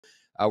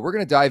We're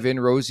going to dive in,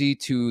 Rosie,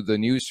 to the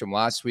news from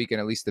last week, and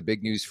at least the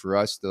big news for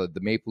us, the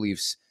Maple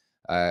Leafs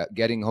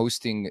getting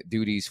hosting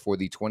duties for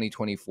the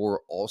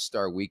 2024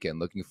 All-Star Weekend.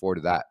 Looking forward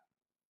to that.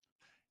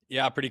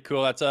 Yeah, pretty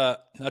cool. That's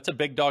a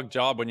big dog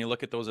job when you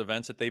look at those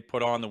events that they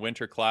put on, the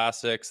Winter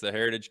Classics, the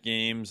Heritage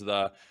Games,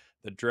 the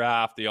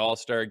draft, the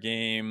All-Star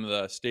Game,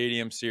 the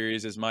Stadium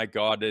Series. Is, my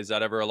God, is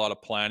that ever a lot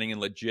of planning and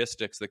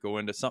logistics that go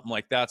into something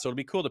like that? So it'll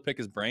be cool to pick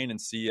his brain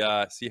and see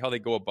how they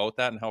go about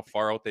that and how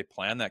far out they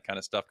plan that kind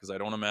of stuff, because I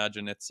don't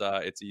imagine it's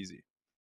easy.